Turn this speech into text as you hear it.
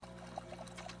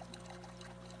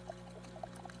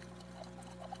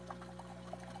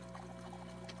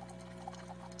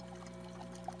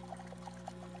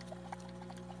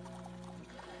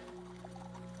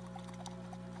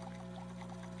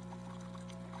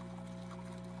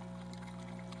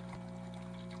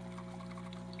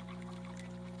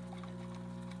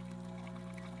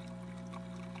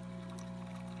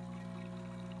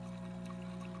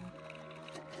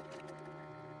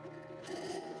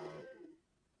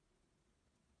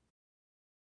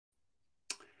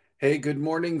Hey, good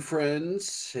morning,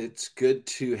 friends. It's good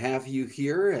to have you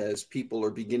here as people are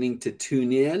beginning to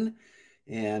tune in.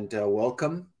 And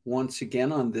welcome once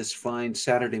again on this fine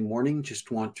Saturday morning. Just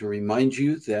want to remind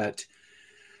you that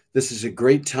this is a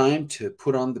great time to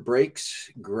put on the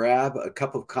brakes, grab a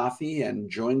cup of coffee, and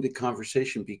join the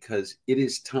conversation because it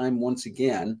is time once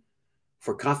again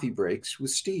for Coffee Breaks with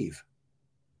Steve.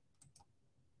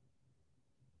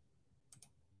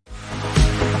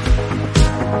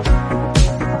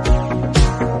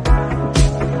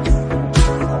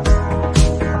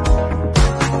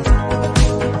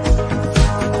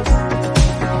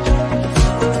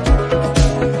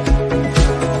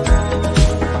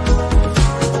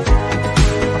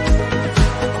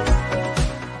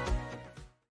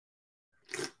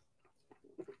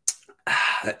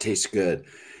 That tastes good.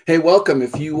 Hey, welcome.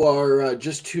 If you are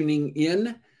just tuning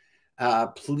in,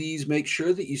 please make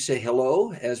sure that you say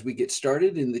hello as we get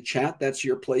started in the chat. That's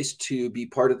your place to be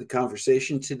part of the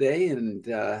conversation today. And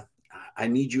I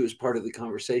need you as part of the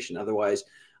conversation. Otherwise,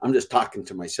 I'm just talking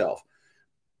to myself.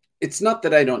 It's not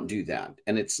that I don't do that.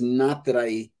 And it's not that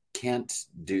I can't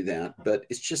do that, but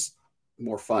it's just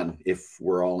more fun if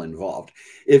we're all involved.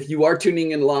 If you are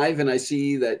tuning in live and I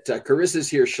see that Carissa's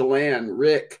here, Shalane,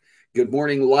 Rick, good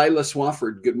morning, Lila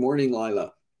Swafford. Good morning,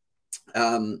 Lila.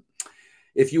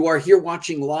 If you are here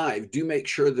watching live, do make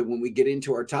sure that when we get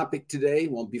into our topic today,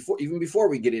 well, before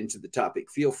we get into the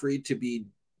topic, feel free to be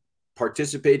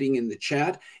participating in the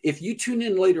chat. If you tune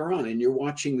in later on and you're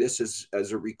watching this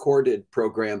as a recorded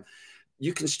program,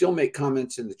 you can still make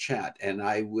comments in the chat, and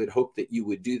I would hope that you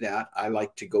would do that. I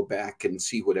like to go back and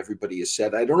see what everybody has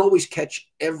said. I don't always catch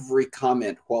every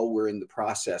comment while we're in the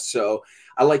process, so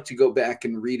I like to go back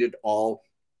and read it all.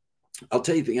 I'll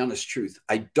tell you the honest truth.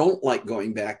 I don't like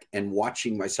going back and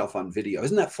watching myself on video.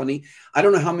 Isn't that funny? I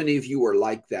don't know how many of you are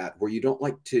like that, where you don't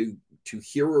like to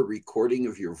hear a recording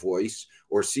of your voice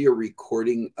or see a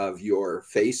recording of your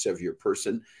face, of your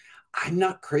person. I'm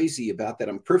not crazy about that.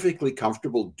 I'm perfectly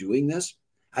comfortable doing this.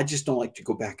 I just don't like to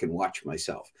go back and watch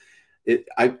myself.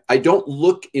 I don't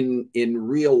look in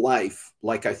real life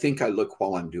like I think I look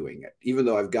while I'm doing it, even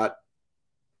though I've got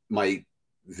my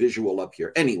visual up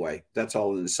here. Anyway, that's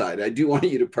all on the side. I do want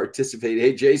you to participate.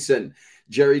 Hey, Jason,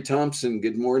 Jerry Thompson,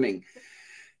 good morning.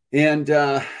 And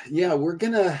yeah, we're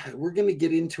gonna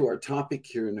get into our topic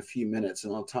here in a few minutes,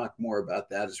 and I'll talk more about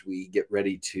that as we get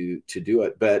ready to do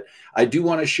it. But I do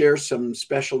want to share some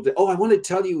special. I want to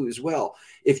tell you as well.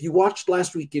 If you watched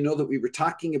last week, you know that we were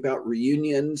talking about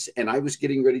reunions, and I was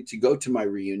getting ready to go to my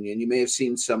reunion. You may have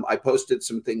seen some. I posted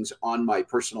some things on my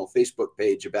personal Facebook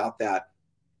page about that.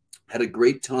 Had a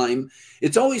great time.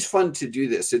 It's always fun to do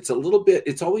this. It's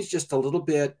always just a little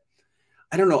bit,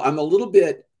 I don't know, I'm a little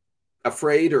bit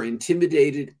afraid or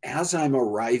intimidated as I'm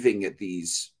arriving at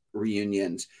these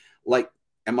reunions. Like,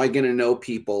 am I going to know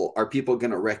people? Are people going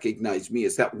to recognize me?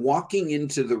 Is that walking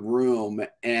into the room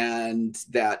and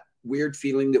that weird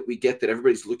feeling that we get that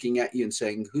everybody's looking at you and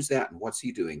saying, who's that and what's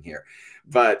he doing here?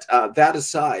 But that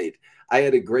aside, I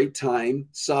had a great time,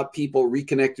 saw people,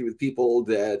 reconnected with people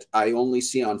that I only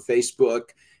see on Facebook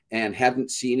and hadn't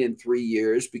seen in 3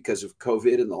 years because of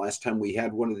COVID. And the last time we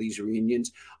had one of these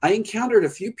reunions, I encountered a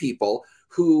few people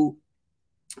who,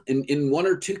 in one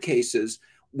or two cases,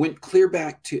 went clear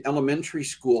back to elementary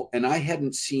school and I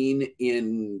hadn't seen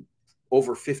in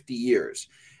over 50 years.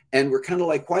 And we're kind of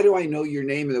like, why do I know your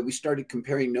name? And then we started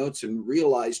comparing notes and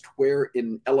realized where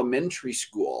in elementary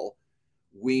school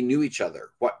we knew each other,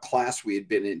 what class we had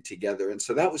been in together. And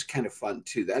so that was kind of fun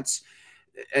too.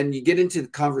 And you get into the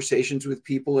conversations with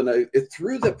people. And I,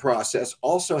 through the process,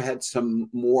 also had some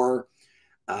more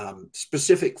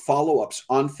specific follow-ups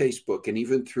on Facebook and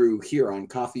even through here on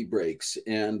Coffee Breaks,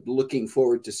 and looking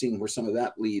forward to seeing where some of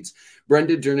that leads.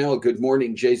 Brenda Durnell, good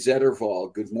morning. Jay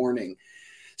Zetterval, good morning.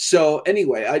 So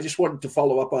anyway, I just wanted to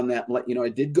follow up on that and let you know I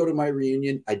did go to my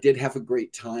reunion. I did have a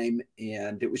great time,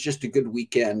 and it was just a good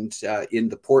weekend in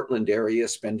the Portland area,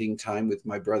 spending time with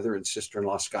my brother and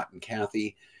sister-in-law, Scott and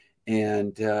Kathy,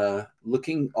 and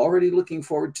already looking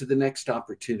forward to the next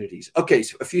opportunities. Okay,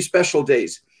 so a few special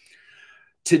days.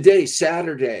 Today,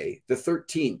 Saturday, the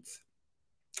 13th,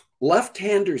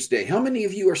 Left-Handers Day. How many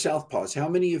of you are Southpaws? How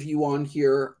many of you on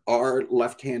here are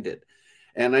left-handed?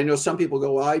 And I know some people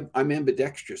go, I'm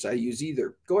ambidextrous. I use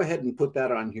either. Go ahead and put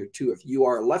that on here too if you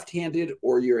are left-handed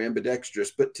or you're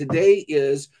ambidextrous. But today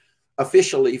is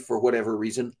officially, for whatever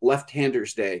reason,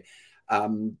 Left-Handers Day.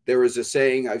 There is a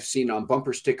saying I've seen on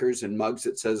bumper stickers and mugs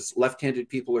that says left-handed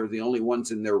people are the only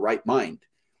ones in their right mind.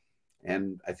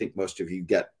 And I think most of you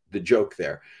get the joke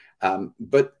there.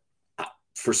 But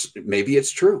maybe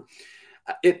it's true.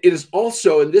 It is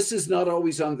also, and this is not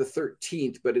always on the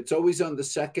 13th, but it's always on the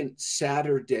second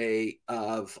Saturday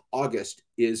of August,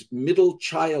 is Middle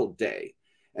Child Day.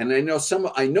 And I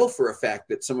know for a fact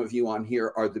that some of you on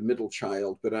here are the middle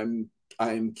child, but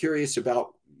I'm curious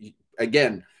about,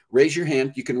 again, raise your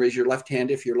hand. You can raise your left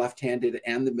hand if you're left-handed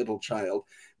and the middle child,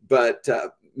 but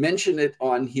mention it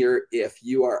on here if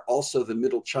you are also the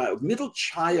middle child. Middle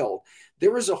child,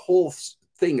 there is a whole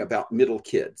thing about middle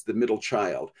kids, the middle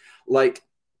child. Like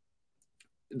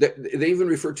they even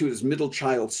refer to it as middle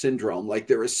child syndrome. Like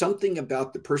there is something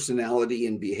about the personality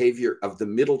and behavior of the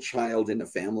middle child in a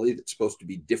family that's supposed to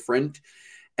be different.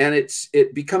 And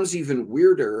it becomes even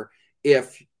weirder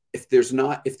if there's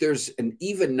an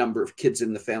even number of kids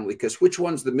in the family, because which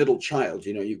one's the middle child?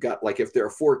 You've got, like, if there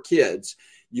are 4 kids,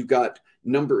 you've got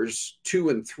numbers 2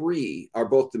 and 3 are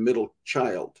both the middle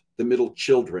child, the middle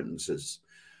children's is.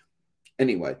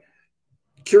 Anyway,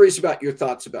 curious about your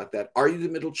thoughts about that. Are you the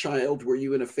middle child? Were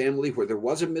you in a family where there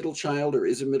was a middle child or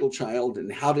is a middle child?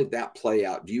 And how did that play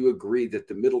out? Do you agree that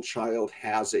the middle child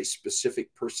has a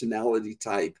specific personality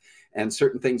type and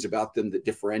certain things about them that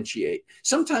differentiate?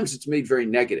 Sometimes it's made very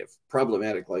negative,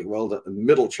 problematic, like, well, the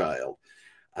middle child.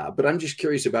 But I'm just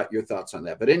curious about your thoughts on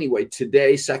that. But anyway,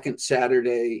 today, second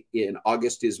Saturday in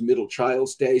August, is Middle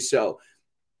Child's Day. So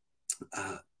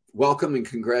welcome and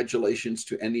congratulations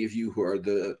to any of you who are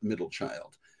the middle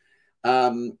child.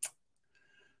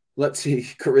 Let's see.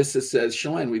 Carissa says,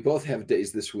 Shalane, we both have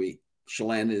days this week.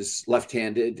 Shalane is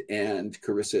left-handed and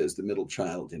Carissa is the middle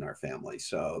child in our family.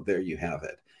 So there you have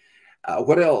it.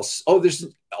 What else? Oh, there's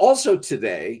also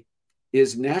today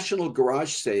is National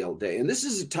Garage Sale Day. And this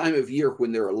is a time of year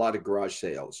when there are a lot of garage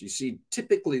sales. You see,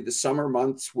 typically the summer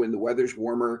months when the weather's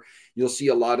warmer, you'll see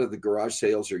a lot of the garage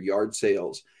sales or yard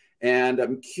sales. And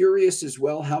I'm curious as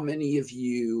well how many of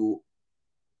you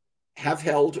have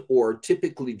held or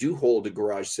typically do hold a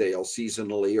garage sale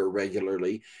seasonally or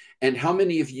regularly, and how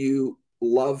many of you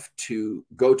love to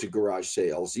go to garage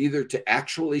sales, either to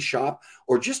actually shop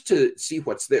or just to see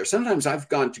what's there. Sometimes I've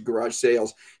gone to garage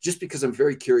sales just because I'm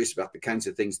very curious about the kinds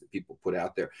of things that people put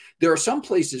out there. There are some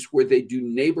places where they do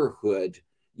neighborhood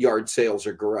yard sales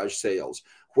or garage sales,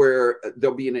 where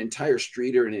there'll be an entire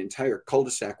street or an entire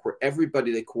cul-de-sac where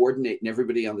they coordinate and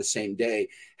everybody on the same day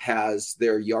has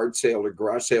their yard sale or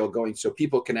garage sale going, so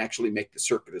people can actually make the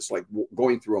circuit. It's like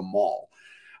going through a mall.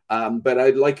 But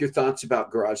I'd like your thoughts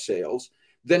about garage sales.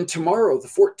 Then tomorrow, the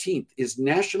 14th, is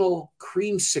National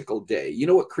Creamsicle Day. You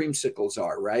know what creamsicles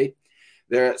are, right?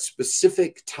 They're a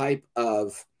specific type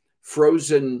of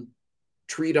frozen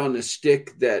treat on a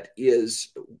stick that is,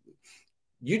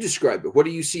 you describe it. What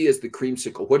do you see as the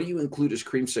creamsicle? What do you include as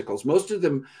creamsicles? Most of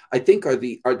them, I think, are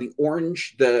the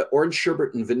orange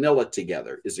sherbet and vanilla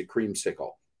together is a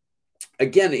creamsicle.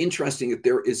 Again, interesting that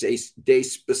there is a day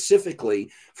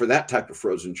specifically for that type of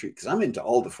frozen treat, because I'm into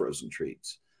all the frozen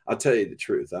treats. I'll tell you the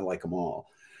truth. I like them all.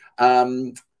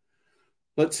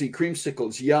 Let's see.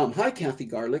 Creamsicles. Yum. Hi, Kathy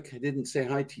Garlic. I didn't say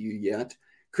hi to you yet.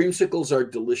 Creamsicles are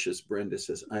delicious, Brenda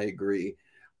says. I agree.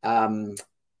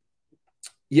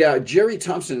 Yeah, Jerry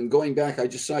Thompson, going back, I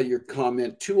just saw your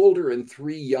comment, 2 older and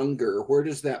 3 younger. Where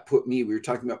does that put me? We were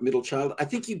talking about middle child. I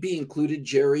think you'd be included,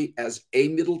 Jerry, as a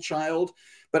middle child,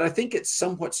 but I think it's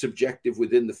somewhat subjective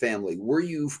within the family. Were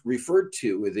you referred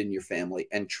to within your family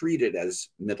and treated as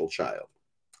middle child?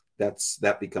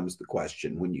 That becomes the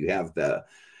question when you have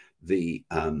the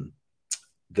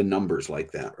numbers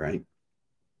like that, right?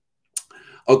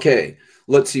 Okay,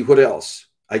 let's see what else.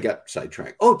 I got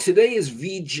sidetracked. Oh, today is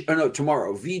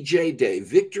tomorrow, VJ Day,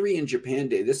 Victory in Japan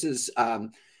Day. This is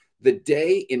the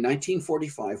day in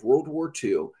 1945, World War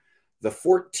II. The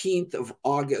 14th of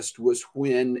August was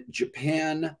when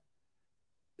Japan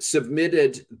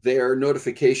submitted their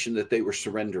notification that they were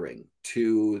surrendering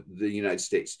to the United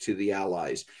States, to the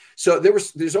Allies. So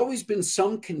there's always been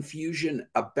some confusion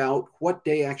about what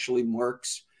day actually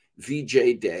marks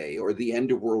VJ Day, or the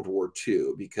end of World War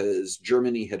II, because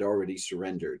Germany had already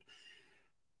surrendered.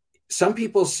 Some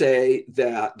people say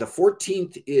that the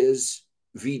 14th is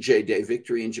VJ Day,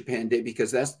 Victory in Japan Day,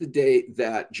 because that's the day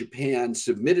that Japan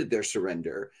submitted their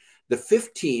surrender. The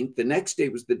 15th, the next day,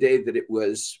 was the day that it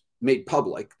was made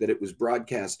public, that it was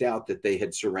broadcast out that they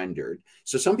had surrendered.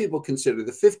 So some people consider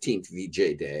the 15th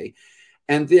VJ Day.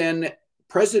 And then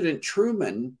President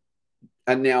Truman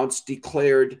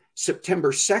declared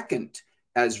September 2nd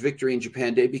as Victory in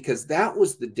Japan Day, because that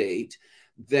was the date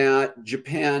that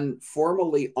Japan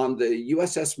formally, on the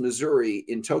USS Missouri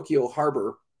in Tokyo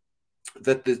Harbor,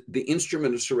 that the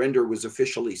instrument of surrender was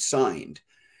officially signed.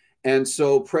 And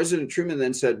so President Truman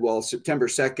then said, well, September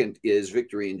 2nd is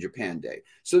Victory in Japan Day.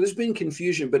 So there's been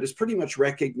confusion, but it's pretty much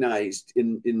recognized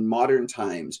in modern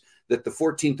times that the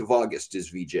 14th of August is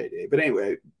VJ Day. But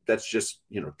anyway, that's just,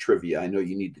 trivia. I know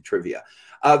you need the trivia.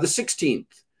 The 16th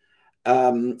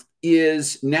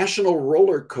is National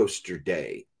Roller Coaster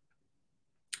Day.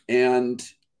 And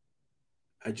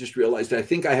I just realized I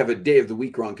think I have a day of the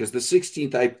week wrong, because the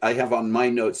 16th I have on my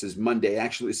notes as Monday.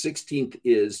 Actually, the 16th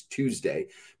is Tuesday,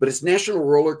 but it's National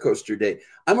Roller Coaster Day.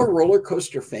 I'm a roller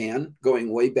coaster fan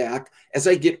going way back. As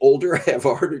I get older, I have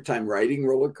a harder time riding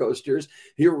roller coasters.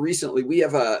 Here recently, we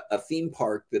have a theme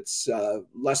park that's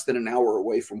less than an hour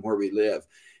away from where we live.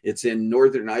 It's in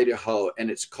northern Idaho, and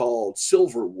it's called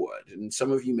Silverwood. And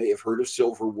some of you may have heard of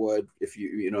Silverwood if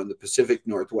you know in the Pacific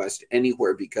Northwest,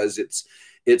 anywhere, because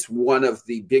it's one of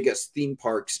the biggest theme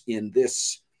parks in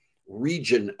this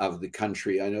region of the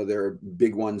country. I know there are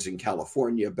big ones in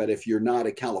California, but if you're not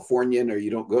a Californian or you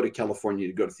don't go to California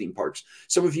to go to theme parks,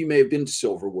 some of you may have been to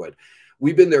Silverwood.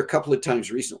 We've been there a couple of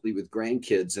times recently with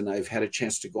grandkids, and I've had a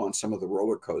chance to go on some of the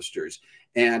roller coasters.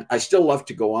 And I still love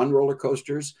to go on roller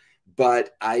coasters,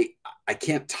 but I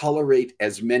can't tolerate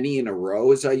as many in a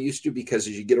row as I used to, because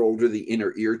as you get older, the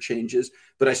inner ear changes.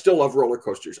 But I still love roller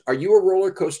coasters. Are you a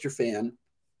roller coaster fan?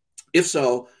 If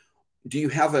so, do you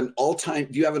have an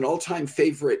all-time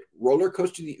favorite roller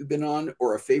coaster that you've been on,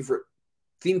 or a favorite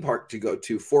theme park to go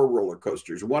to for roller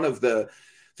coasters? One of the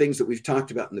things that we've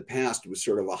talked about in the past was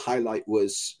sort of a highlight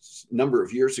was a number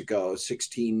of years ago,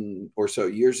 16 or so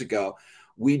years ago,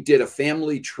 we did a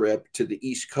family trip to the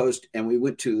East Coast, and we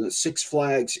went to the Six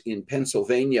Flags in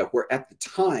Pennsylvania, where at the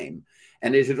time,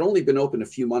 and it had only been open a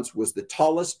few months, was the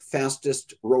tallest,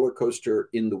 fastest roller coaster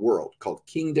in the world, called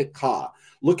Kingda Ka.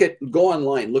 Go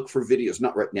online, look for videos,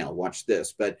 not right now, watch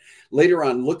this, but later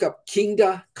on, look up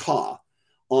Kingda Ka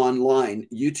online,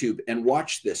 YouTube, and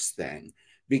watch this thing,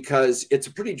 because it's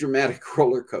a pretty dramatic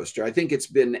roller coaster. I think it's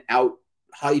been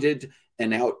out-heighted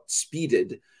and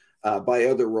out-speeded by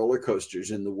other roller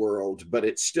coasters in the world, but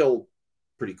it's still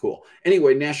pretty cool.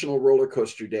 Anyway, National Roller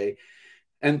Coaster Day.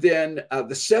 And then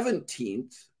the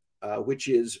 17th, which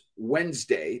is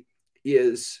Wednesday,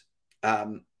 is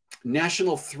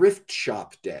National Thrift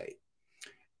Shop Day.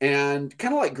 And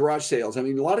kind of like garage sales, I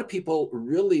mean, a lot of people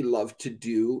really love to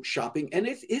do shopping, and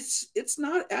it's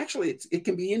not actually, it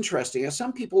can be interesting. As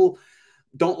some people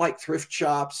don't like thrift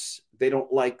shops, they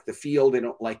don't like the feel, they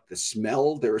don't like the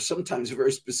smell. There is sometimes a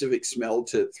very specific smell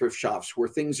to thrift shops where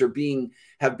things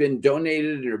have been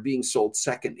donated and are being sold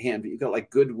secondhand. But you've got like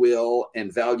Goodwill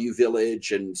and Value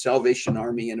Village and Salvation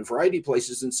Army and a variety of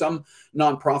places, and some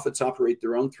nonprofits operate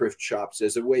their own thrift shops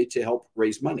as a way to help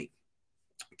raise money.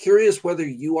 Curious whether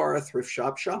you are a thrift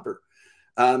shop shopper.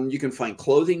 You can find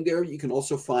clothing there. You can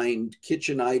also find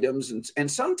kitchen items, and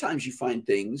sometimes you find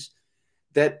things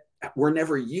that were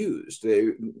never used.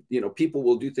 People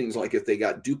will do things like if they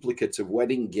got duplicates of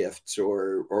wedding gifts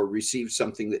or received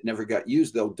something that never got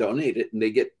used, they'll donate it, and they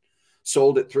get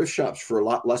sold at thrift shops for a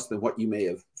lot less than what you may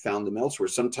have found them elsewhere.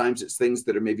 Sometimes it's things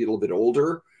that are maybe a little bit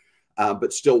older,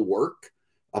 but still work,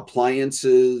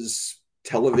 appliances,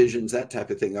 televisions, that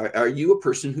type of thing. Are you a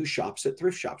person who shops at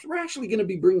thrift shops? We're actually going to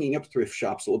be bringing up thrift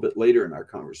shops a little bit later in our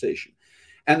conversation.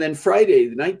 And then Friday,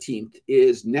 the 19th,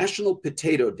 is National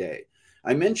Potato Day.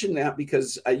 I mention that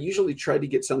because I usually try to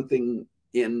get some things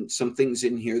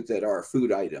in here that are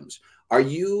food items. Are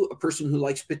you a person who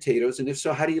likes potatoes? And if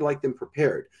so, how do you like them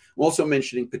prepared? I'm also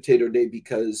mentioning Potato Day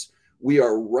because we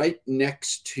are right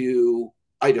next to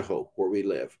Idaho, where we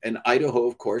live. And Idaho,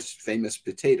 of course, famous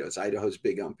potatoes. Idaho's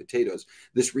big on potatoes.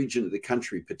 This region of the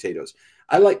country, potatoes.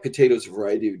 I like potatoes a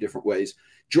variety of different ways.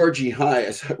 Georgie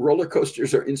High, roller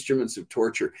coasters are instruments of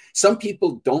torture. Some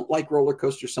people don't like roller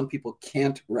coasters. Some people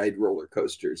can't ride roller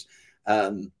coasters.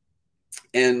 And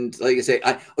like I say,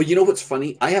 you know what's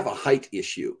funny? I have a height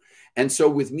issue. And so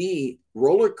with me,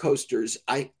 roller coasters,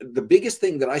 the biggest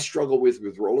thing that I struggle with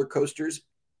roller coasters,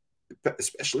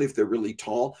 especially if they're really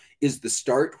tall, is the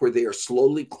start where they are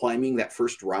slowly climbing that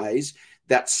first rise.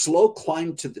 That slow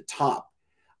climb to the top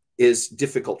is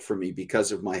difficult for me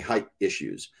because of my height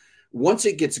issues. Once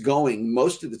it gets going,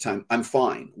 most of the time, I'm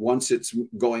fine once it's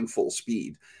going full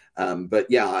speed. But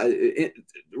yeah,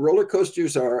 roller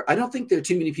coasters I don't think there are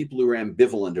too many people who are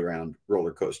ambivalent around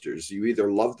roller coasters. You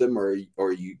either love them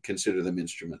or you consider them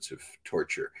instruments of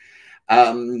torture.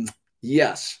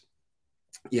 Yes.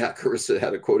 Yeah, Carissa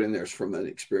had a quote in there from an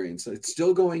experience. It's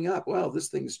still going up. Wow, this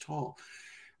thing's tall.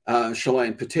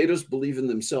 Shalayan, potatoes believe in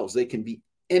themselves. They can be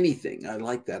anything. I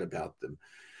like that about them.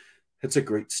 That's a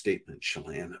great statement,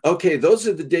 Shalane. Okay, those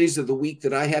are the days of the week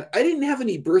that I had. I didn't have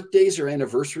any birthdays or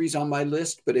anniversaries on my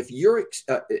list, but if you're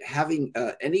having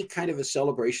any kind of a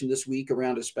celebration this week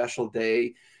around a special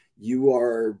day, you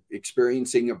are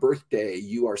experiencing a birthday,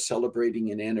 you are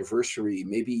celebrating an anniversary,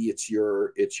 maybe it's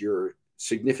your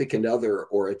significant other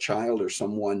or a child or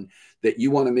someone that you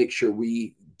want to make sure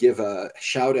we give a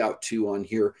shout out to on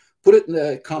here, put it in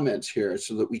the comments here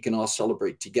so that we can all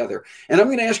celebrate together. And I'm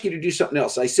going to ask you to do something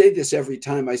else. I say this every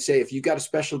time. I say, if you got a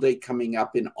special day coming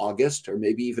up in August or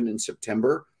maybe even in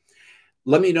September,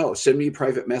 let me know. Send me a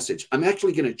private message. I'm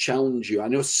actually going to challenge you. I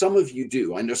know some of you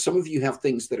do. I know some of you have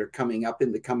things that are coming up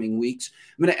in the coming weeks.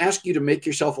 I'm going to ask you to make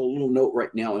yourself a little note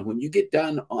right now. And when you get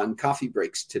done on coffee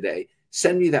breaks today,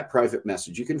 send me that private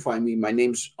message. You can find me. My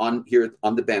name's on here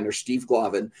on the banner, Steve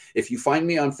Glavin. If you find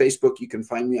me on Facebook, you can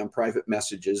find me on private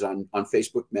messages on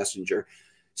Facebook Messenger.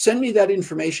 Send me that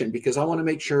information because I want to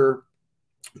make sure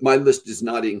my list is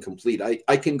not incomplete.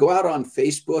 I can go out on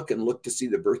Facebook and look to see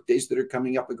the birthdays that are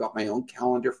coming up. I got my own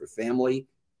calendar for family,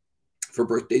 for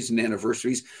birthdays and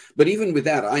anniversaries. But even with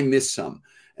that, I miss some.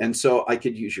 And so I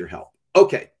could use your help.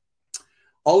 Okay.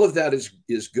 All of that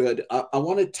is good. I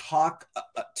want to talk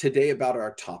today about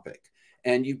our topic.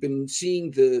 And you've been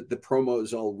seeing the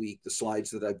promos all week, the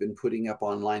slides that I've been putting up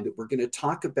online, that we're going to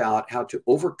talk about how to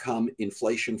overcome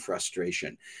inflation frustration.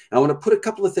 And I want to put a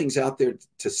couple of things out there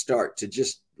to start, to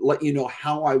just let you know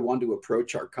how I want to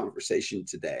approach our conversation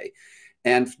today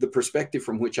and the perspective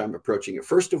from which I'm approaching it.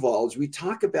 First of all, as we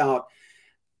talk about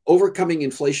overcoming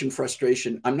inflation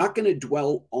frustration, I'm not going to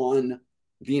dwell on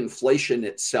the inflation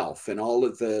itself and all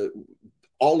of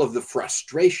the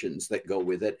frustrations that go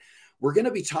with it. We're going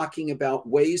to be talking about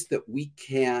ways that we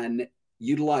can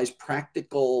utilize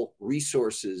practical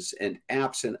resources and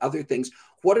apps and other things.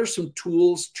 What are some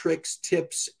tools, tricks,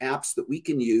 tips, apps that we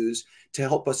can use to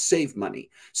help us save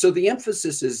money? So the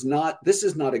emphasis is not, this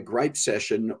is not a gripe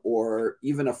session or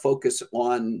even a focus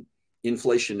on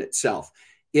inflation itself.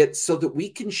 It's so that we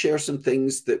can share some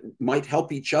things that might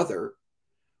help each other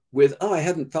with, oh, I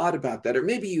hadn't thought about that. Or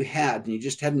maybe you had, and you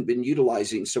just hadn't been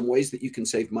utilizing some ways that you can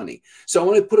save money. So I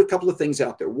want to put a couple of things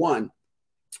out there. One,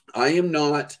 I am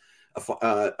not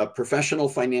a professional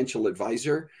financial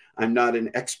advisor. I'm not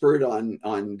an expert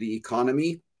on the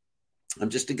economy. I'm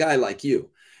just a guy like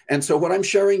you. And so what I'm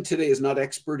sharing today is not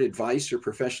expert advice or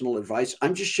professional advice.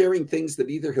 I'm just sharing things that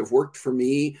either have worked for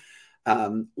me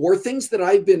or things that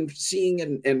I've been seeing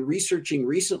and researching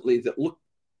recently that look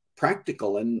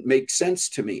practical and make sense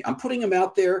to me. I'm putting them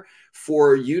out there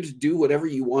for you to do whatever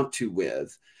you want to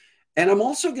with. And I'm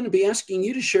also going to be asking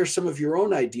you to share some of your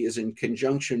own ideas in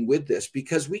conjunction with this,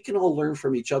 because we can all learn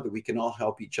from each other. We can all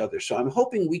help each other. So I'm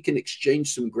hoping we can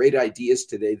exchange some great ideas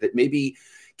today that maybe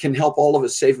can help all of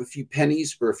us save a few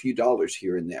pennies or a few dollars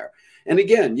here and there. And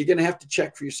again, you're going to have to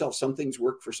check for yourself. Some things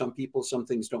work for some people, some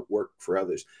things don't work for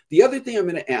others. The other thing I'm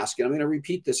going to ask, and I'm going to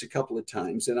repeat this a couple of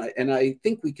times, and I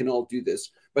think we can all do this.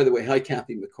 By the way, hi,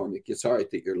 Kathy McCormick. It's all right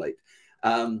that you're late.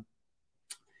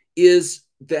 Is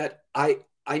that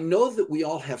I know that we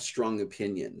all have strong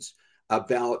opinions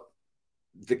about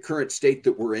the current state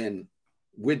that we're in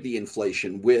with the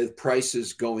inflation, with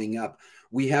prices going up.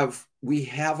 We have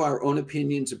our own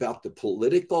opinions about the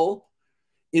political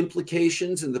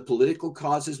implications and the political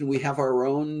causes, and we have our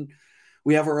own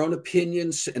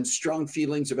opinions and strong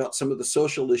feelings about some of the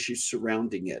social issues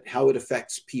surrounding it, how it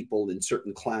affects people in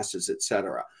certain classes,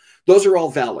 etc. Those are all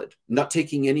valid. I'm not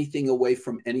taking anything away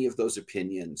from any of those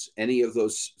opinions, any of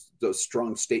those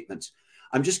strong statements.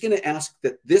 I'm just going to ask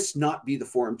that this not be the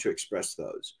forum to express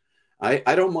those.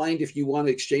 I don't mind if you want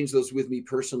to exchange those with me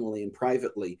personally and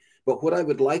privately, but what I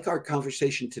would like our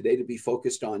conversation today to be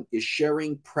focused on is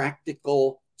sharing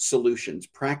practical solutions,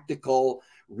 practical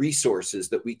resources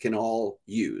that we can all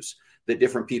use, that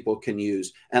different people can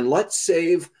use. And let's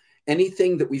save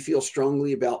anything that we feel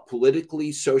strongly about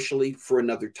politically, socially for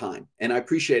another time. And I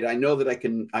appreciate it. I know that I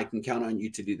can count on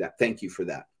you to do that. Thank you for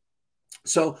that.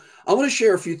 So I want to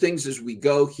share a few things as we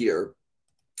go here.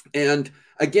 And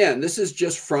again, this is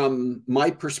just from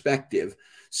my perspective.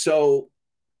 So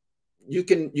you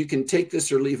can take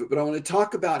this or leave it, but I want to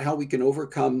talk about how we can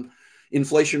overcome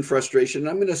inflation frustration. And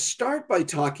I'm going to start by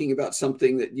talking about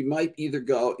something that you might either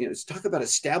go, let's talk about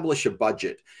establish a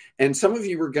budget. And some of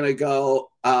you are going to go,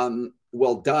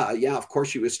 well, duh, yeah, of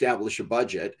course you establish a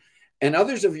budget. And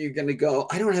others of you are going to go,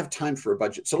 I don't have time for a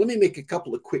budget. So let me make a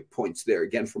couple of quick points there,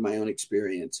 again, from my own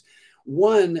experience.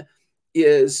 One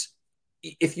is,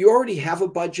 if you already have a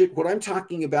budget, what I'm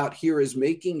talking about here is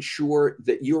making sure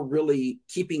that you're really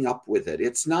keeping up with it.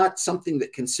 It's not something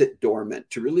that can sit dormant.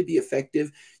 To really be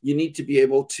effective, you need to be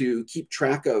able to keep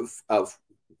track of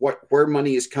where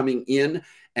money is coming in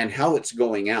and how it's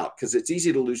going out, because it's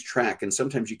easy to lose track and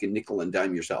sometimes you can nickel and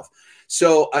dime yourself.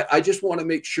 So I just want to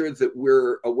make sure that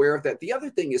we're aware of that. The other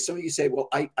thing is, some of you say, well,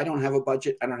 I don't have a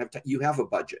budget. I don't have time. You have a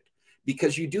budget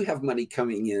because you do have money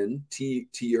coming in to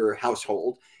your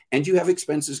household and you have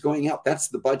expenses going out. That's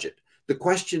the budget. The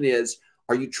question is,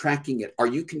 are you tracking it? Are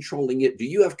you controlling it? Do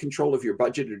you have control of your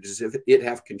budget, or does it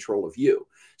have control of you?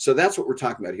 So that's what we're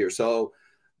talking about here. So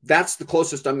that's the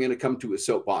closest I'm going to come to a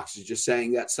soapbox, is just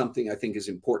saying that's something I think is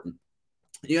important.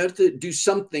 You have to do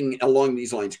something along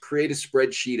these lines. Create a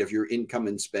spreadsheet of your income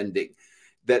and spending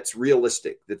that's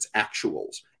realistic, that's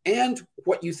actuals, and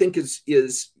what you think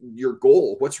is your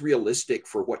goal, what's realistic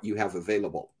for what you have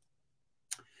available.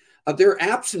 There are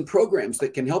apps and programs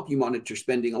that can help you monitor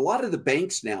spending. A lot of the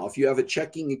banks now, if you have a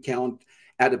checking account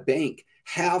at a bank,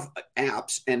 have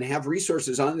apps and have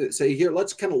resources on it that say, here,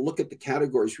 let's kind of look at the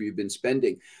categories where you've been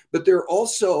spending. But there are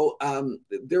also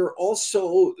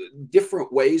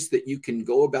different ways that you can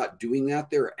go about doing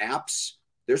that. There are apps.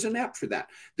 There's an app for that.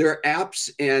 There are apps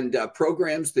and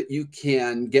programs that you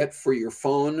can get for your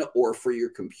phone or for your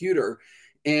computer.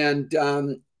 And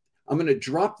I'm going to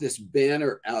drop this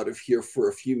banner out of here for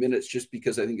a few minutes just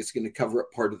because I think it's going to cover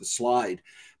up part of the slide.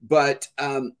 But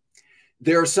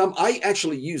there are some, I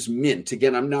actually use Mint.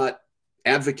 Again, I'm not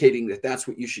advocating that that's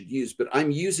what you should use, but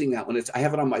I'm using that one. I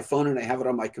have it on my phone and I have it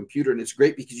on my computer, and it's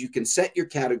great because you can set your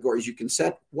categories. You can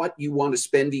set what you want to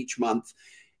spend each month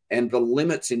and the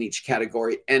limits in each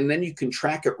category, and then you can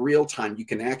track it real time. You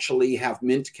can actually have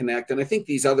Mint Connect, and I think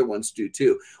these other ones do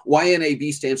too.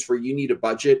 YNAB stands for You Need a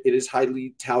Budget. It is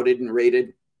highly touted and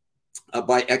rated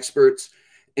by experts,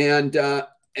 and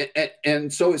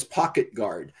so is Pocket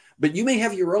Guard. But you may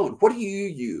have your own. What do you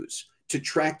use to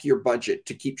track your budget,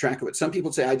 to keep track of it? Some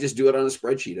people say, I just do it on a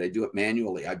spreadsheet. I do it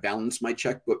manually. I balance my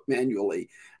checkbook manually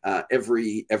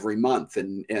every month.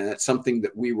 And it's something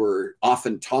that we were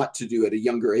often taught to do at a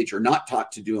younger age, or not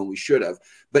taught to do, and we should have.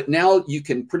 But now you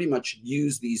can pretty much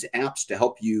use these apps to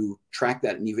help you track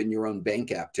that, and even your own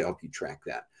bank app to help you track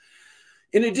that.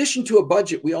 In addition to a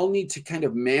budget, we all need to kind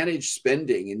of manage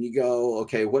spending. And you go,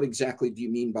 okay, what exactly do you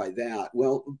mean by that?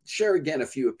 Well, share again a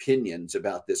few opinions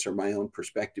about this, or my own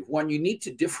perspective. One, you need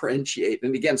to differentiate.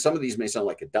 And again, some of these may sound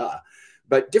like a duh,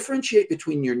 but differentiate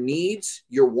between your needs,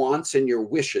 your wants, and your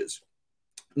wishes.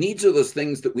 Needs are those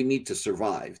things that we need to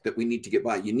survive, that we need to get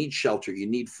by. You need shelter, you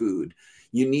need food.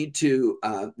 You need to,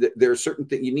 there are certain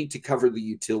things, you need to cover the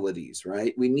utilities,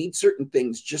 right? We need certain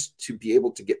things just to be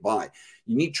able to get by.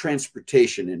 You need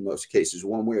transportation in most cases,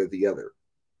 one way or the other.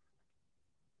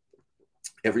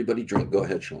 Everybody drink. Go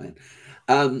ahead, Shalane.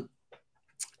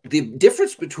 The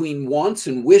difference between wants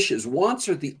and wishes, wants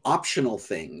are the optional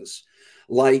things,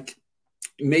 like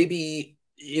maybe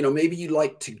you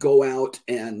like to go out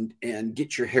and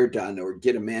get your hair done, or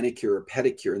get a manicure or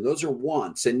pedicure, and those are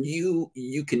wants, and you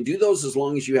can do those as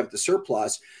long as you have the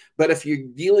surplus. But if you're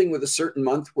dealing with a certain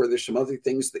month where there's some other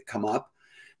things that come up,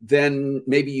 then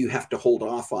maybe you have to hold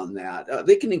off on that.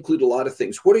 They can include a lot of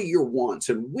things. What are your wants?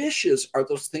 And wishes are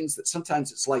those things that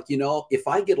sometimes it's like, if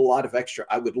I get a lot of extra,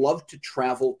 I would love to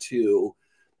travel to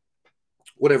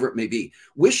whatever it may be.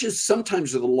 Wishes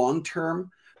sometimes are the long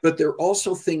term, but there are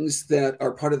also things that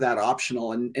are part of that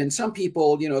optional. And some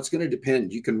people, it's going to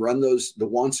depend. You can run the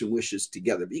wants and wishes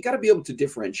together, but you got to be able to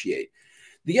differentiate.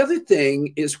 The other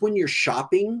thing is, when you're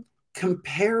shopping,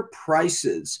 compare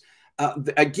prices.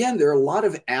 Again, there are a lot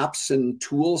of apps and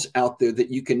tools out there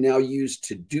that you can now use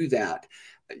to do that.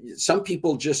 Some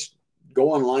people just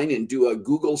go online and do a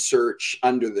Google search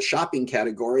under the shopping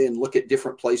category and look at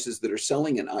different places that are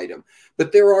selling an item.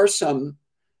 But there are some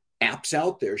apps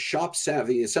out there, Shop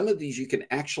Savvy. Some of these you can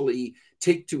actually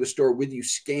take to a store with you,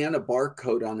 scan a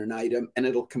barcode on an item, and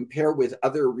it'll compare with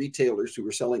other retailers who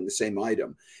are selling the same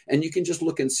item. And you can just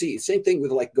look and see. Same thing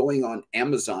with like going on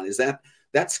Amazon.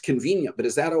 That's convenient, but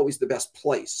is that always the best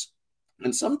place?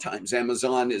 And sometimes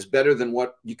Amazon is better than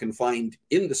what you can find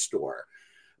in the store.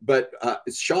 But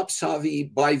it's Shop Savvy,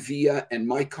 Buy Via, and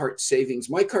My Cart Savings.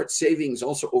 My Cart Savings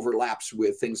also overlaps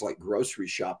with things like grocery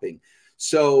shopping.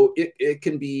 So it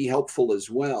can be helpful as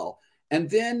well. And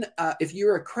then if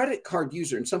you're a credit card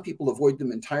user, and some people avoid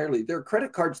them entirely, there are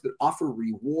credit cards that offer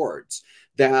rewards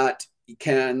that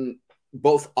can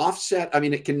both offset. I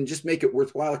mean, it can just make it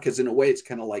worthwhile, because in a way it's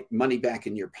kind of like money back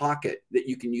in your pocket that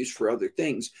you can use for other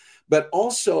things. But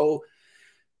also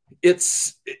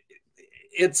it's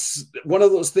one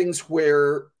of those things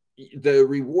where the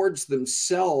rewards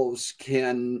themselves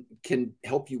can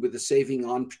help you with the saving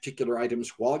on particular items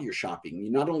while you're shopping.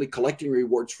 You're not only collecting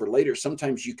rewards for later,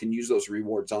 sometimes you can use those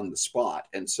rewards on the spot.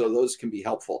 And so those can be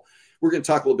helpful. We're going to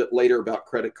talk a little bit later about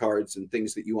credit cards and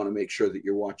things that you want to make sure that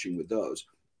you're watching with those.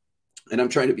 And I'm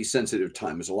trying to be sensitive.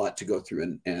 Time is a lot to go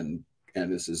through, and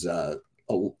this is a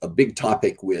big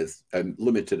topic with a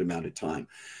limited amount of time.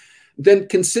 Then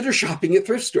consider shopping at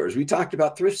thrift stores. We talked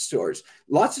about thrift stores.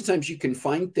 Lots of times you can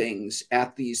find things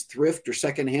at these thrift or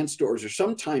secondhand stores, or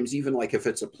sometimes even like if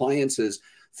it's appliances,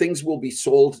 things will be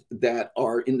sold that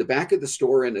are in the back of the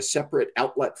store in a separate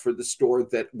outlet for the store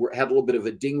that had a little bit of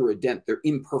a ding or a dent. They're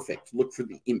imperfect. Look for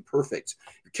the imperfects.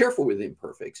 Be careful with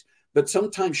imperfects. But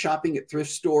sometimes shopping at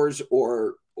thrift stores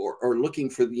or looking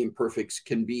for the imperfects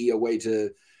can be a way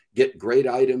to get great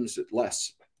items at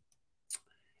less.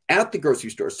 At the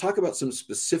grocery store, let's talk about some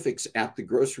specifics at the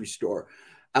grocery store.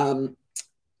 A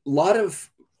lot of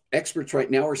experts right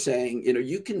now are saying,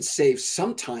 you can save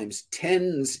sometimes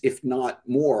tens, if not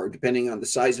more, depending on the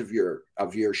size of your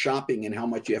shopping and how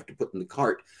much you have to put in the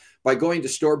cart, by going to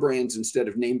store brands instead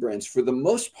of name brands. For the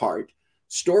most part,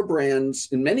 store brands,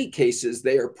 in many cases,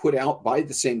 they are put out by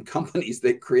the same companies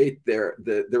that create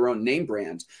their own name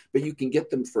brands, but you can get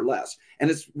them for less.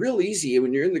 And it's real easy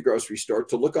when you're in the grocery store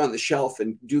to look on the shelf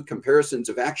and do comparisons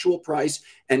of actual price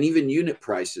and even unit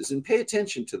prices, and pay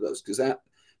attention to those, because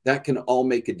that can all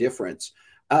make a difference.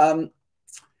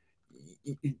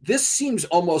 This seems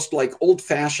almost like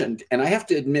old-fashioned, and I have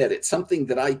to admit it's something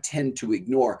that I tend to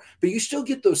ignore, but you still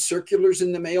get those circulars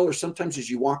in the mail, or sometimes as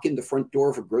you walk in the front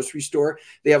door of a grocery store,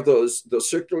 they have those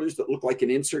circulars that look like an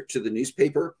insert to the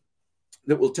newspaper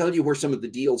that will tell you where some of the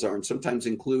deals are, and sometimes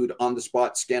include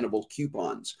on-the-spot scannable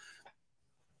coupons.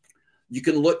 You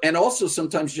can look, and also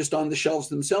sometimes just on the shelves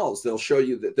themselves, they'll show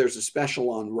you that there's a special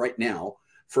on right now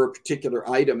for a particular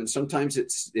item. And sometimes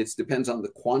it depends on the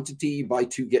quantity, buy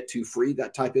two, get two free,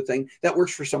 that type of thing. That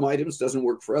works for some items, doesn't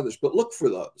work for others, but look for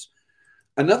those.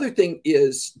 Another thing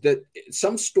is that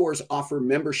some stores offer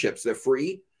memberships. They're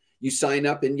free. You sign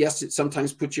up, and yes, it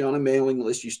sometimes puts you on a mailing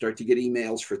list. You start to get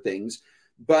emails for things,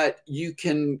 but you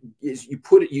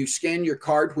scan your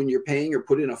card when you're paying, or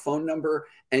put in a phone number,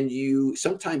 and you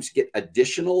sometimes get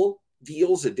additional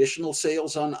deals, additional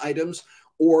sales on items,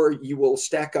 or you will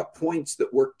stack up points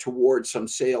that work towards some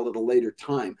sale at a later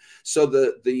time. So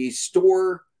the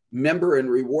store member and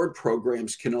reward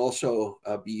programs can also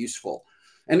be useful.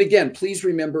 And again, please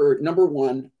remember, number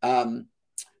one,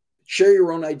 share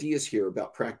your own ideas here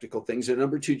about practical things. And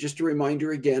number two, just a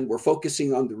reminder again, we're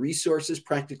focusing on the resources,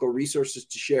 practical resources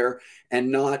to share,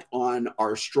 and not on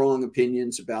our strong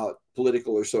opinions about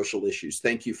political or social issues.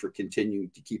 Thank you for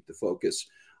continuing to keep the focus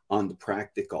on the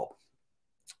practical.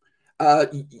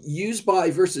 Use by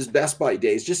versus best by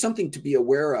days, just something to be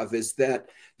aware of is that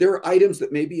there are items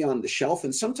that may be on the shelf,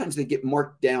 and sometimes they get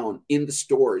marked down in the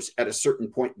stores at a certain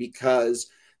point because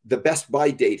the best by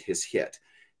date has hit.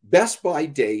 Best by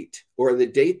date, or the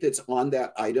date that's on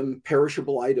that item,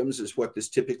 perishable items is what this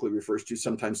typically refers to,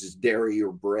 sometimes as dairy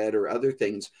or bread or other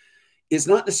things,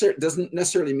 doesn't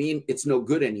necessarily mean it's no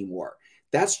good anymore.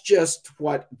 That's just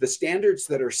what the standards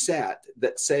that are set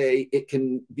that say it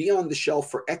can be on the shelf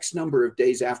for X number of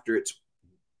days after it's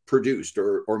produced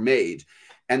or made.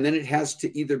 And then it has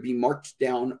to either be marked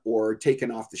down or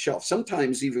taken off the shelf.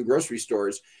 Sometimes even grocery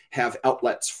stores have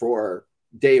outlets for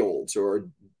day olds or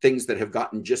things that have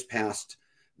gotten just past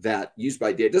that use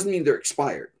by date. It doesn't mean they're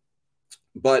expired.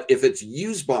 But if it's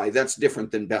used by, that's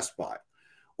different than best by,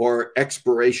 or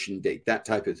expiration date, that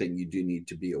type of thing you do need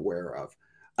to be aware of.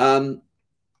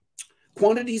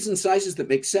 Quantities and sizes that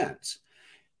make sense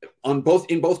in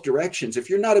both directions. If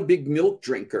you're not a big milk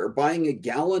drinker, buying a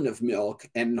gallon of milk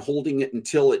and holding it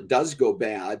until it does go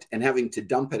bad and having to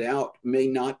dump it out may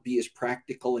not be as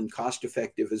practical and cost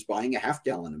effective as buying a half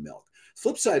gallon of milk.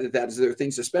 Flip side of that is there are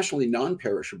things, especially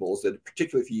non-perishables, that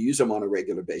particularly if you use them on a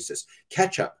regular basis,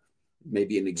 ketchup may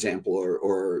be an example,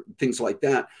 or things like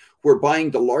that, where buying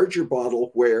the larger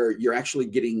bottle where you're actually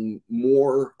getting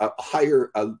more,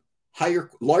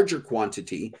 larger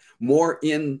quantity, more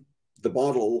in the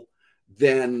bottle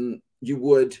than you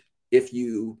would if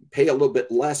you pay a little bit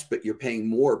less, but you're paying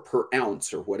more per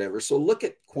ounce or whatever. So look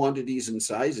at quantities and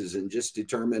sizes and just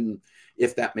determine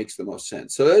if that makes the most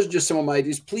sense. So those are just some of my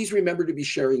ideas. Please remember to be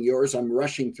sharing yours. I'm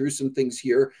rushing through some things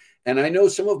here, and I know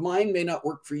some of mine may not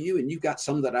work for you, and you've got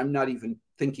some that I'm not even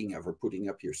thinking of or putting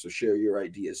up here. So share your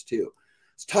ideas too.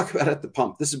 Let's talk about at the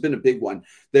pump. This has been a big one.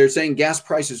 They're saying gas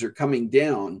prices are coming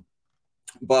down,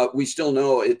 but we still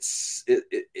know it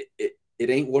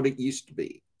ain't what it used to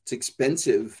be. it's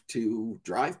expensive to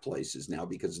drive places now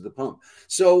because of the pump.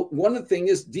 So one of the things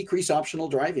is decrease optional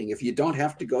driving. If you don't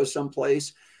have to go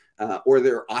someplace, or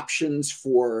there are options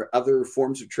for other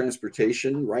forms of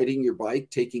transportation, riding your bike,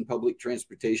 taking public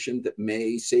transportation that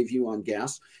may save you on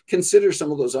gas, consider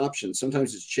some of those options.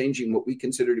 Sometimes it's changing what we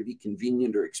consider to be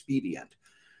convenient or expedient.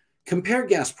 Compare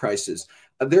gas prices.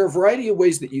 There are a variety of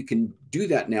ways that you can do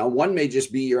that now. One may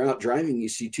just be you're out driving, you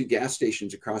see two gas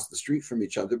stations across the street from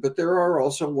each other, but there are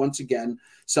also, once again,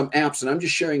 some apps, and I'm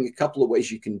just sharing a couple of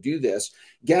ways you can do this.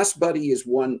 Gas Buddy is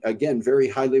one, again, very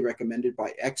highly recommended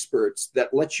by experts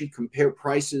that lets you compare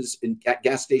prices at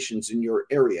gas stations in your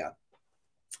area.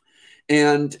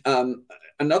 And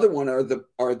another one are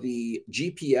the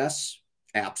GPS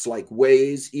apps like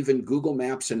Waze, even Google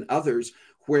Maps and others,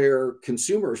 where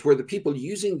the people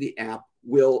using the app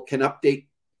can update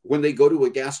when they go to a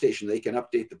gas station, they can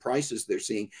update the prices they're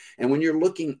seeing. And when you're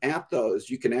looking at those,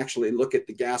 you can actually look at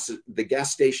the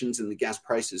gas stations and the gas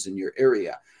prices in your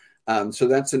area. So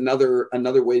that's another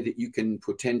way that you can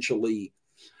potentially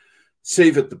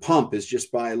save at the pump, is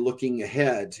just by looking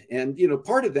ahead. And,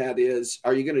 part of that is,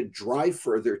 are you going to drive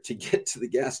further to get to the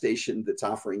gas station that's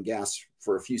offering gas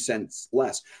for a few cents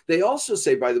less? They also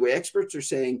say, by the way, experts are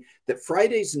saying that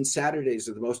Fridays and Saturdays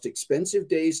are the most expensive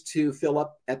days to fill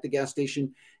up at the gas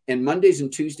station, and Mondays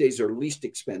and Tuesdays are least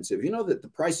expensive. You know that the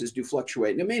prices do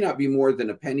fluctuate, and it may not be more than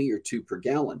a penny or two per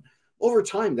gallon. Over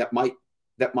time, that might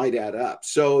add up.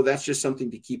 So that's just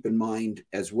something to keep in mind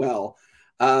as well.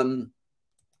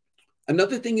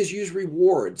 Another thing is use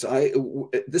rewards.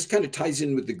 This kind of ties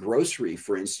in with the grocery,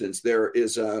 for instance. There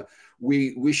is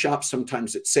we shop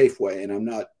sometimes at Safeway, and I'm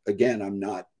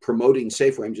not promoting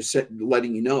Safeway. I'm just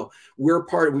letting you know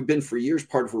we've been for years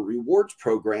part of a rewards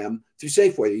program through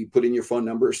Safeway. You put in your phone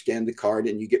number, scan the card,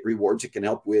 and you get rewards. It can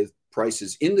help with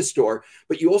prices in the store,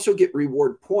 but you also get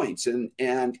reward points. And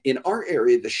in our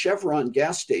area, the Chevron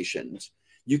gas stations,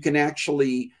 you can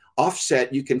actually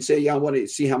offset. You can say, yeah, I want to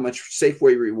see how much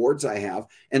Safeway rewards I have.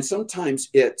 And sometimes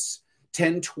it's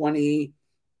 10, 20,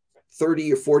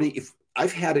 30 or 40. If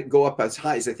I've had it go up as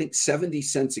high as, I think, 70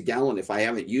 cents a gallon if I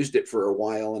haven't used it for a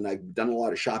while and I've done a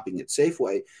lot of shopping at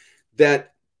Safeway,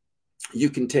 that you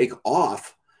can take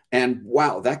off. And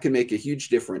wow, that can make a huge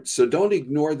difference. So don't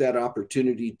ignore that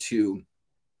opportunity to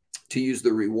use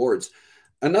the rewards.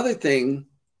 Another thing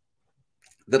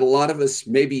that a lot of us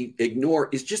maybe ignore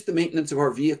is just the maintenance of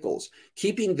our vehicles,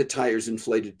 keeping the tires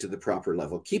inflated to the proper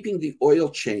level, keeping the oil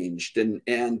changed,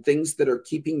 and things that are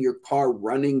keeping your car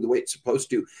running the way it's supposed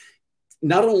to.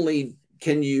 Not only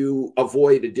can you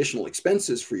avoid additional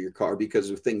expenses for your car because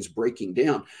of things breaking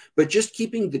down, but just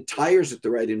keeping the tires at the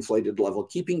right inflated level,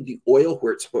 keeping the oil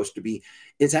where it's supposed to be,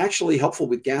 is actually helpful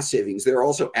with gas savings. There are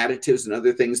also additives and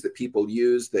other things that people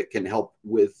use that can help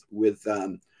with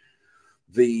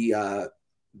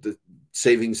the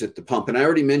savings at the pump. And I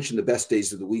already mentioned the best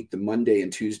days of the week, the Monday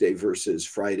and Tuesday versus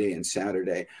Friday and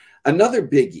Saturday. Another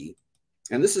biggie,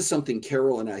 and this is something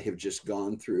Carol and I have just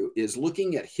gone through, is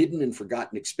looking at hidden and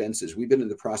forgotten expenses. We've been in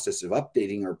the process of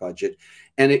updating our budget,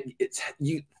 and it's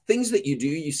things that you do.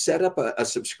 You set up a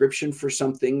subscription for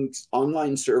something,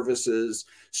 online services,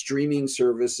 streaming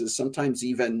services, sometimes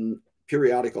even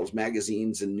periodicals,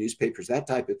 magazines and newspapers, that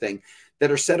type of thing,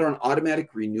 that are set on automatic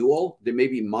renewal. They may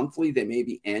be monthly, they may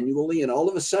be annually, and all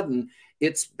of a sudden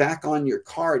it's back on your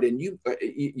card and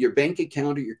your bank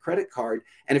account or your credit card.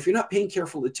 And if you're not paying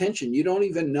careful attention, you don't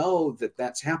even know that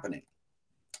that's happening.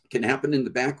 It can happen in the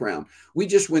background. We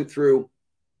just went through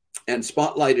and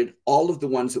spotlighted all of the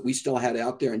ones that we still had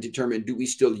out there and determined, do we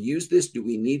still use this? Do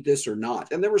we need this or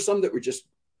not? And there were some that were just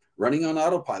running on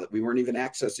autopilot. We weren't even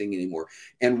accessing anymore.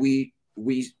 And we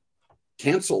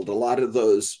canceled a lot of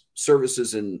those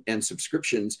services and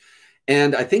subscriptions.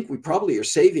 And I think we probably are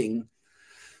saving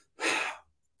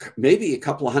maybe a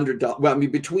couple of $100. Well, I mean,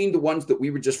 between the ones that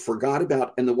we just forgot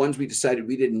about and the ones we decided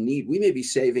we didn't need, we may be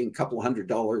saving a couple of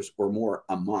 $100 or more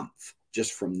a month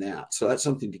just from that. So that's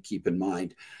something to keep in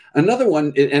mind. Another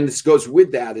one, and this goes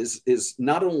with that, is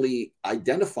not only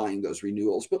identifying those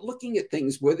renewals, but looking at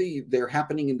things, whether they're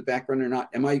happening in the background or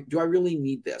not. Do I really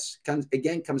need this?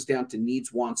 Again, comes down to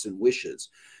needs, wants, and wishes.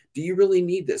 Do you really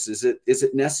need this? Is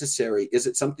it necessary? Is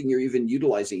it something you're even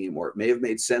utilizing anymore? It may have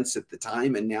made sense at the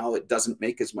time, and now it doesn't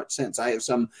make as much sense. I have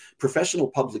some professional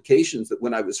publications that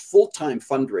when I was full-time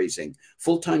fundraising,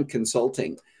 full-time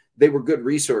consulting, they were good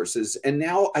resources. And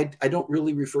now I don't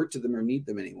really refer to them or need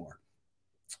them anymore.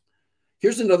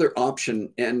 Here's another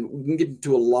option, and we can get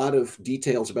into a lot of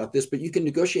details about this, but you can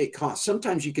negotiate costs.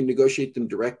 Sometimes you can negotiate them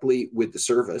directly with the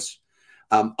service.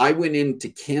 I went in to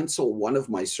cancel one of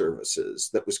my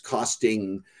services that was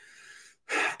costing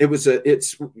It was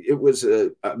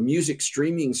a music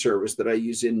streaming service that I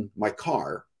use in my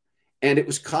car, and it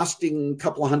was costing a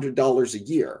couple of $100 a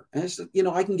year. And I said,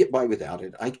 I can get by without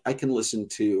it. I can listen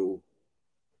to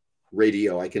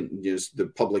radio. I can use the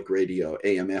public radio,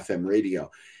 AM, FM radio.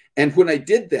 And when I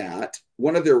did that,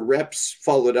 one of their reps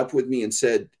followed up with me and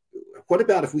said, what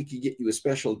about if we could get you a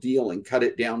special deal and cut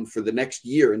it down for the next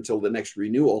year until the next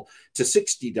renewal to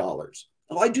 $60?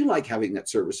 Oh, I do like having that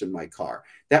service in my car.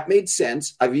 That made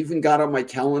sense. I've even got on my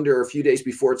calendar a few days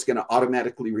before it's going to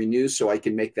automatically renew so I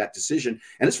can make that decision.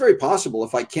 And it's very possible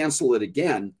if I cancel it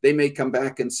again, they may come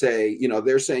back and say,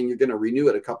 they're saying you're going to renew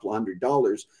it a couple of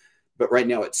 $100, but right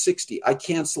now it's 60. I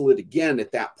cancel it again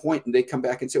at that point, and they come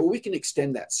back and say, well, we can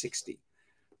extend that 60.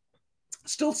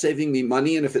 Still saving me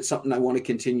money. And if it's something I want to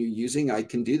continue using, I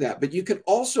can do that. But you can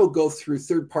also go through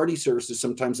third-party services.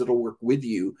 Sometimes it'll work with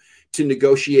you to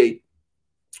negotiate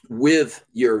with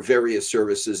your various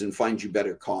services and find you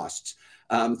better costs.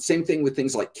 Same thing with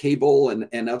things like cable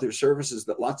and other services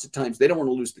that lots of times they don't want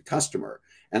to lose the customer,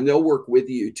 and they'll work with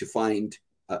you to find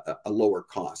a lower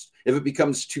cost. If it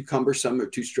becomes too cumbersome or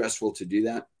too stressful to do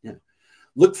that,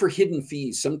 look for hidden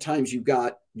fees. Sometimes you've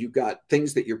got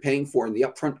things that you're paying for, and the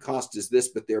upfront cost is this,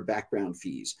 but they're background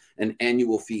fees, an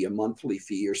annual fee, a monthly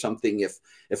fee, or something.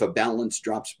 If a balance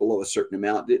drops below a certain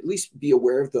amount, at least be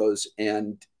aware of those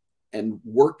and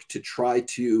work to try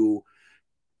to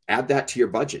add that to your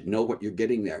budget, know what you're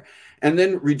getting there. And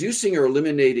then reducing or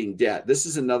eliminating debt. This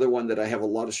is another one that I have a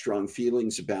lot of strong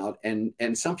feelings about. And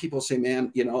some people say,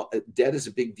 man, debt is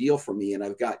a big deal for me. And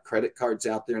I've got credit cards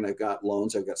out there, and I've got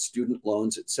loans, I've got student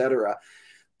loans, et cetera.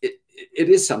 It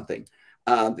is something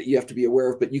that you have to be aware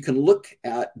of, but you can look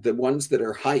at the ones that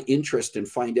are high interest and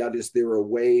find out, is there a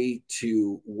way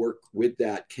to work with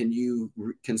that? Can you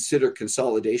consider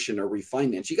consolidation or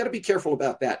refinance? You got to be careful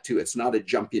about that too. It's not a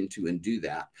jump into and do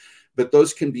that, but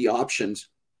those can be options.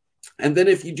 And then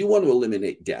if you do want to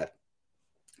eliminate debt,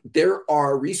 there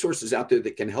are resources out there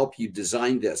that can help you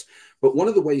design this. But one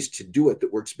of the ways to do it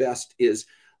that works best is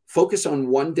focus on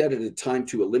one debt at a time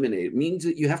to eliminate. It means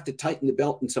that you have to tighten the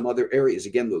belt in some other areas.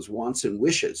 Again, those wants and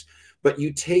wishes. But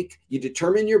you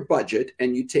determine your budget,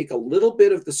 and you take a little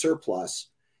bit of the surplus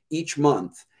each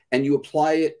month, and you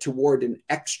apply it toward an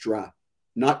extra,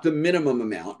 not the minimum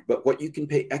amount, but what you can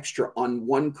pay extra on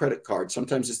one credit card.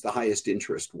 Sometimes it's the highest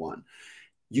interest one.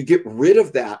 You get rid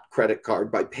of that credit card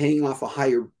by paying off a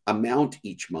higher amount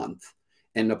each month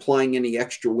and applying any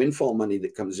extra windfall money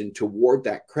that comes in toward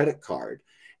that credit card.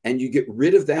 And you get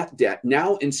rid of that debt.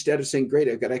 Now, instead of saying, great,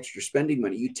 I've got extra spending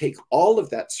money, you take all of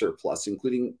that surplus,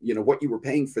 including what you were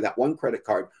paying for that one credit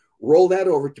card, roll that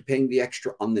over to paying the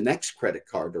extra on the next credit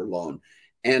card or loan.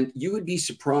 And you would be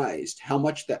surprised how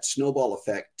much that snowball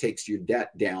effect takes your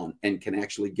debt down and can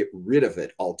actually get rid of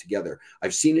it altogether.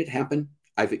 I've seen it happen.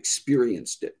 I've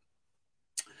experienced it.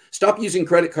 Stop using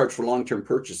credit cards for long-term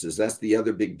purchases. That's the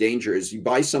other big danger, is you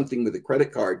buy something with a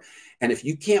credit card, and if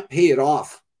you can't pay it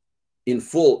off in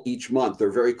full each month or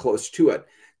very close to it,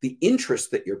 the interest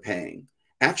that you're paying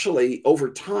actually over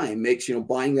time makes,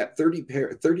 buying that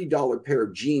 $30 pair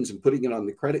of jeans and putting it on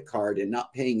the credit card and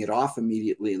not paying it off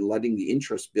immediately and letting the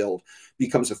interest build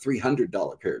becomes a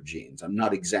 $300 pair of jeans. I'm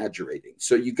not exaggerating.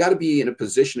 So you got to be in a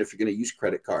position, if you're going to use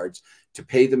credit cards, to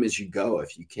pay them as you go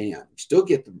if you can. You still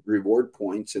get the reward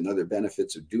points and other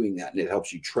benefits of doing that, and it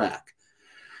helps you track.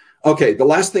 Okay, the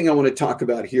last thing I want to talk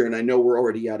about here, and I know we're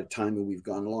already out of time and we've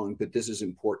gone long, but this is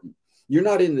important. You're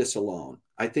not in this alone.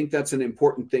 I think that's an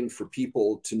important thing for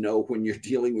people to know when you're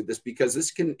dealing with this, because this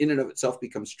can in and of itself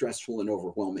become stressful and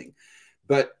overwhelming.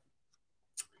 But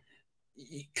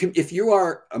if you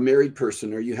are a married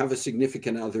person or you have a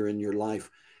significant other in your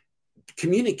life,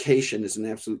 communication is an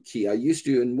absolute key. I used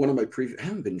to, in one of my I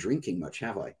haven't been drinking much,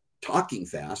 have I? Talking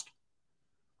fast.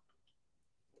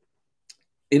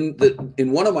 In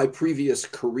one of my previous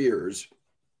careers,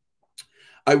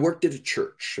 I worked at a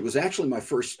church. It was actually my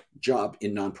first job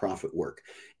in nonprofit work.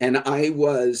 And I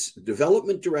was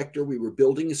development director. We were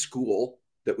building a school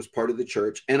that was part of the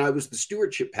church, and I was the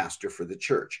stewardship pastor for the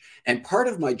church. And part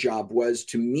of my job was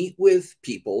to meet with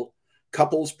people,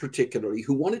 couples particularly,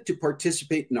 who wanted to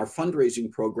participate in our fundraising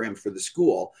program for the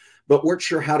school, but weren't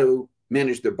sure how to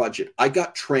manage their budget. I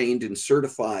got trained and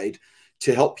certified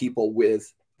to help people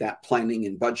with that planning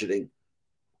and budgeting.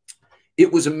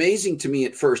 It was amazing to me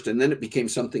at first, and then it became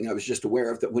something I was just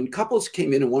aware of, that when couples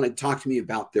came in and wanted to talk to me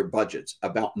about their budgets,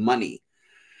 about money,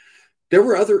 there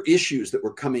were other issues that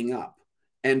were coming up.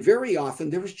 And very often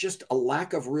there was just a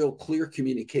lack of real clear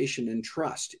communication and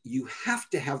trust. You have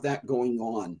to have that going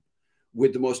on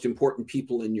with the most important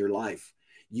people in your life.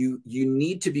 You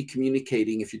need to be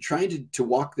communicating. If you're trying to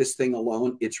walk this thing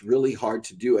alone, it's really hard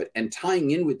to do it. And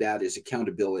tying in with that is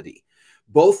accountability.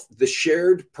 Both the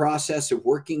shared process of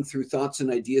working through thoughts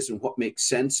and ideas and what makes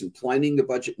sense and planning the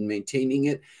budget and maintaining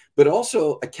it, but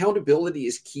also accountability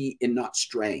is key in not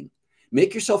straying.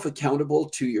 Make yourself accountable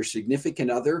to your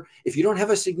significant other. If you don't have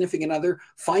a significant other,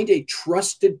 find a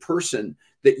trusted person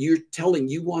that you're telling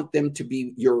you want them to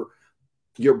be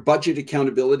your budget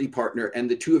accountability partner,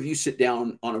 and the two of you sit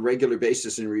down on a regular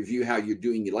basis and review how you're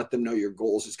doing. You let them know your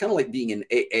goals. It's kind of like being an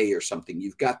AA or something.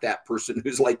 You've got that person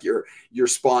who's like your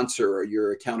sponsor or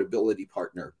your accountability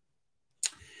partner.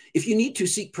 If you need to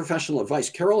seek professional advice,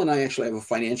 Carol and I actually have a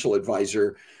financial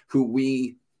advisor who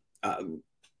we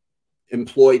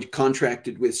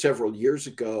contracted with several years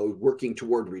ago, working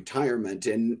toward retirement.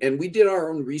 And we did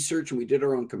our own research and we did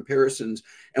our own comparisons.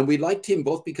 And we liked him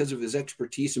both because of his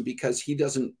expertise and because he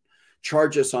doesn't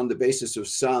charge us on the basis of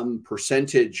some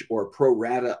percentage or pro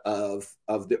rata of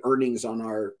the earnings on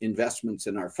our investments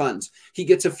and our funds. He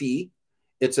gets a fee.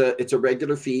 It's a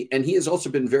regular fee. And he has also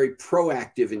been very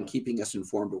proactive in keeping us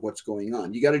informed of what's going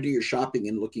on. You got to do your shopping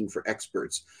and looking for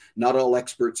experts. Not all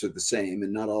experts are the same,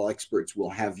 and not all experts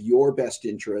will have your best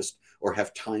interest or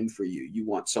have time for you. You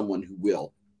want someone who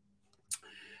will.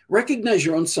 Recognize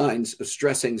your own signs of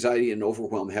stress, anxiety, and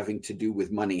overwhelm having to do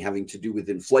with money, having to do with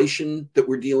inflation that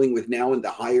we're dealing with now and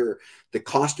the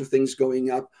cost of things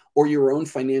going up, or your own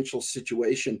financial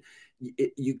situation.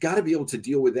 You got to be able to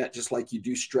deal with that just like you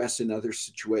do stress in other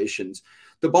situations.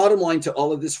 The bottom line to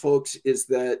all of this, folks, is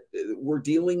that we're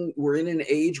in an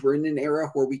age, we're in an era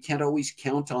where we can't always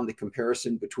count on the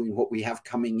comparison between what we have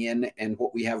coming in and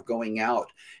what we have going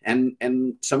out. And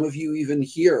some of you even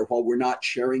here, while we're not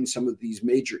sharing some of these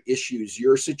major issues,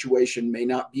 your situation may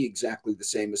not be exactly the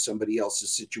same as somebody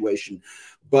else's situation.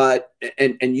 But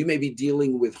and you may be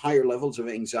dealing with higher levels of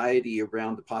anxiety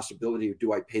around the possibility of,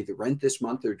 do I pay the rent this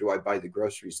month or do I buy the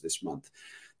groceries this month?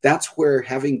 That's where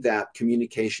having that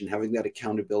communication, having that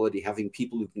accountability, having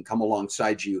people who can come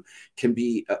alongside you can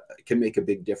make a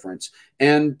big difference.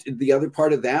 And the other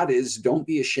part of that is, don't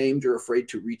be ashamed or afraid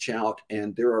to reach out.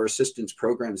 And there are assistance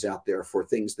programs out there for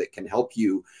things that can help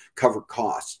you cover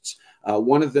costs.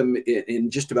 One of them in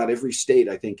just about every state,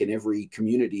 I think in every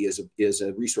community, is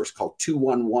a resource called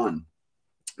 211.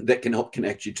 That can help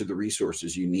connect you to the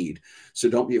resources you need. So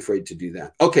don't be afraid to do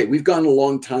that. Okay, we've gone a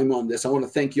long time on this. I want to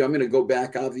thank you. I'm going to go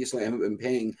back. Obviously, I haven't been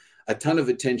paying a ton of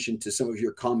attention to some of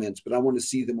your comments, but I want to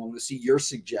see them. I want to see your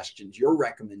suggestions, your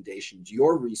recommendations,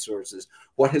 your resources,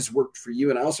 what has worked for you.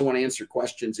 And I also want to answer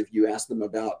questions if you ask them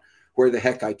about where the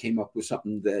heck I came up with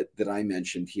something that I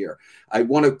mentioned here. I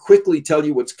want to quickly tell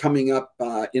you what's coming up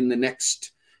in the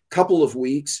next couple of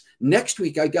weeks. Next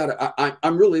week,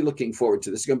 I'm really looking forward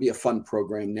to this. It's going to be a fun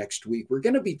program next week. We're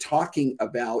going to be talking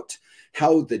about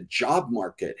how the job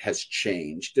market has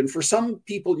changed. And for some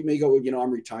people, you may go, well,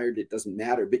 I'm retired, it doesn't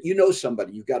matter. But you know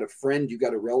somebody, you've got a friend, you've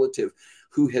got a relative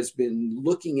who has been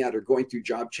looking at or going through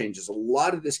job changes. A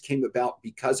lot of this came about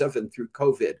because of and through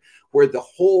COVID, where the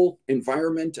whole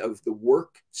environment of the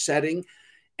work setting,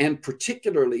 and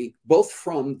particularly both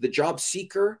from the job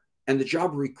seeker and the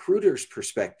job recruiter's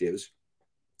perspectives,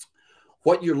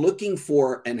 what you're looking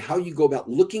for and how you go about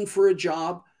looking for a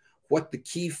job, what the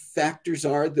key factors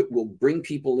are that will bring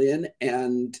people in,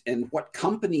 and what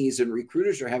companies and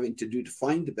recruiters are having to do to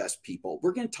find the best people.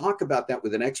 We're going to talk about that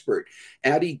with an expert.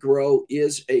 Addie Grow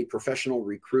is a professional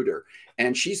recruiter,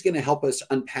 and she's going to help us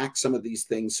unpack some of these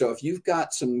things. So if you've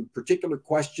got some particular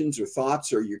questions or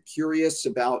thoughts, or you're curious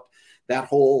about that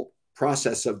whole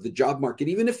process of the job market,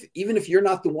 even if you're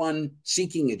not the one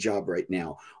seeking a job right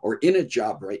now or in a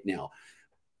job right now,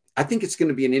 I think it's going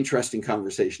to be an interesting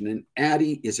conversation. And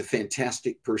Addie is a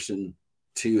fantastic person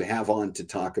to have on to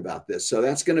talk about this. So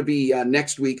that's going to be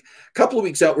next week. A couple of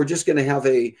weeks out, we're just going to have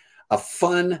a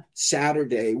fun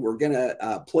Saturday. We're going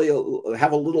to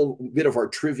have a little bit of our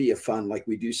trivia fun like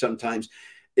we do sometimes.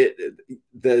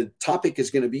 The topic is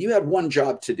going to be, you had one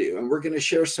job to do, and we're going to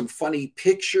share some funny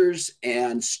pictures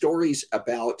and stories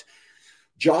about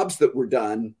jobs that were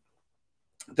done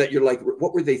that you're like,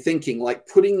 what were they thinking? Like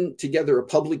putting together a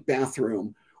public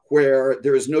bathroom where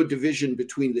there is no division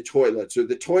between the toilets, or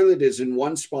the toilet is in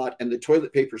one spot and the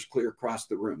toilet paper is clear across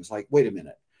the room. It's like, wait a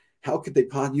minute. How could they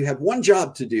you had one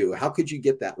job to do? How could you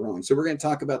get that wrong? So we're going to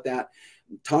talk about that,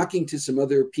 talking to some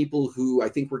other people who I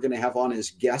think we're going to have on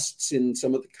as guests in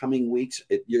some of the coming weeks.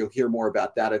 You'll hear more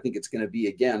about that. I think it's going to be,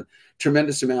 again,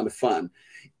 tremendous amount of fun.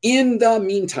 In the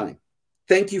meantime,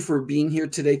 thank you for being here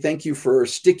today. Thank you for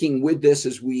sticking with this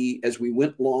as we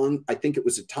went long. I think it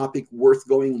was a topic worth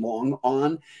going long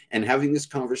on and having this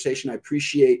conversation. I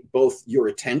appreciate both your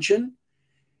attention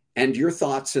and your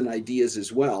thoughts and ideas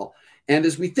as well. And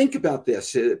as we think about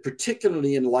this,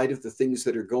 particularly in light of the things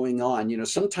that are going on,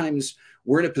 sometimes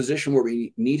we're in a position where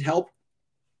we need help.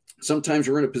 Sometimes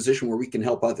we're in a position where we can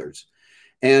help others.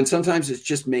 And sometimes it's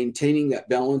just maintaining that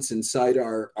balance inside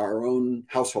our own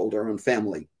household, our own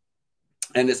family.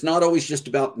 And it's not always just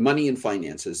about money and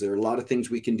finances. There are a lot of things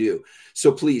we can do.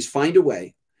 So please find a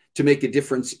way to make a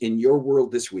difference in your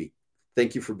world this week.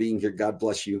 Thank you for being here. God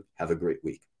bless you. Have a great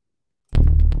week.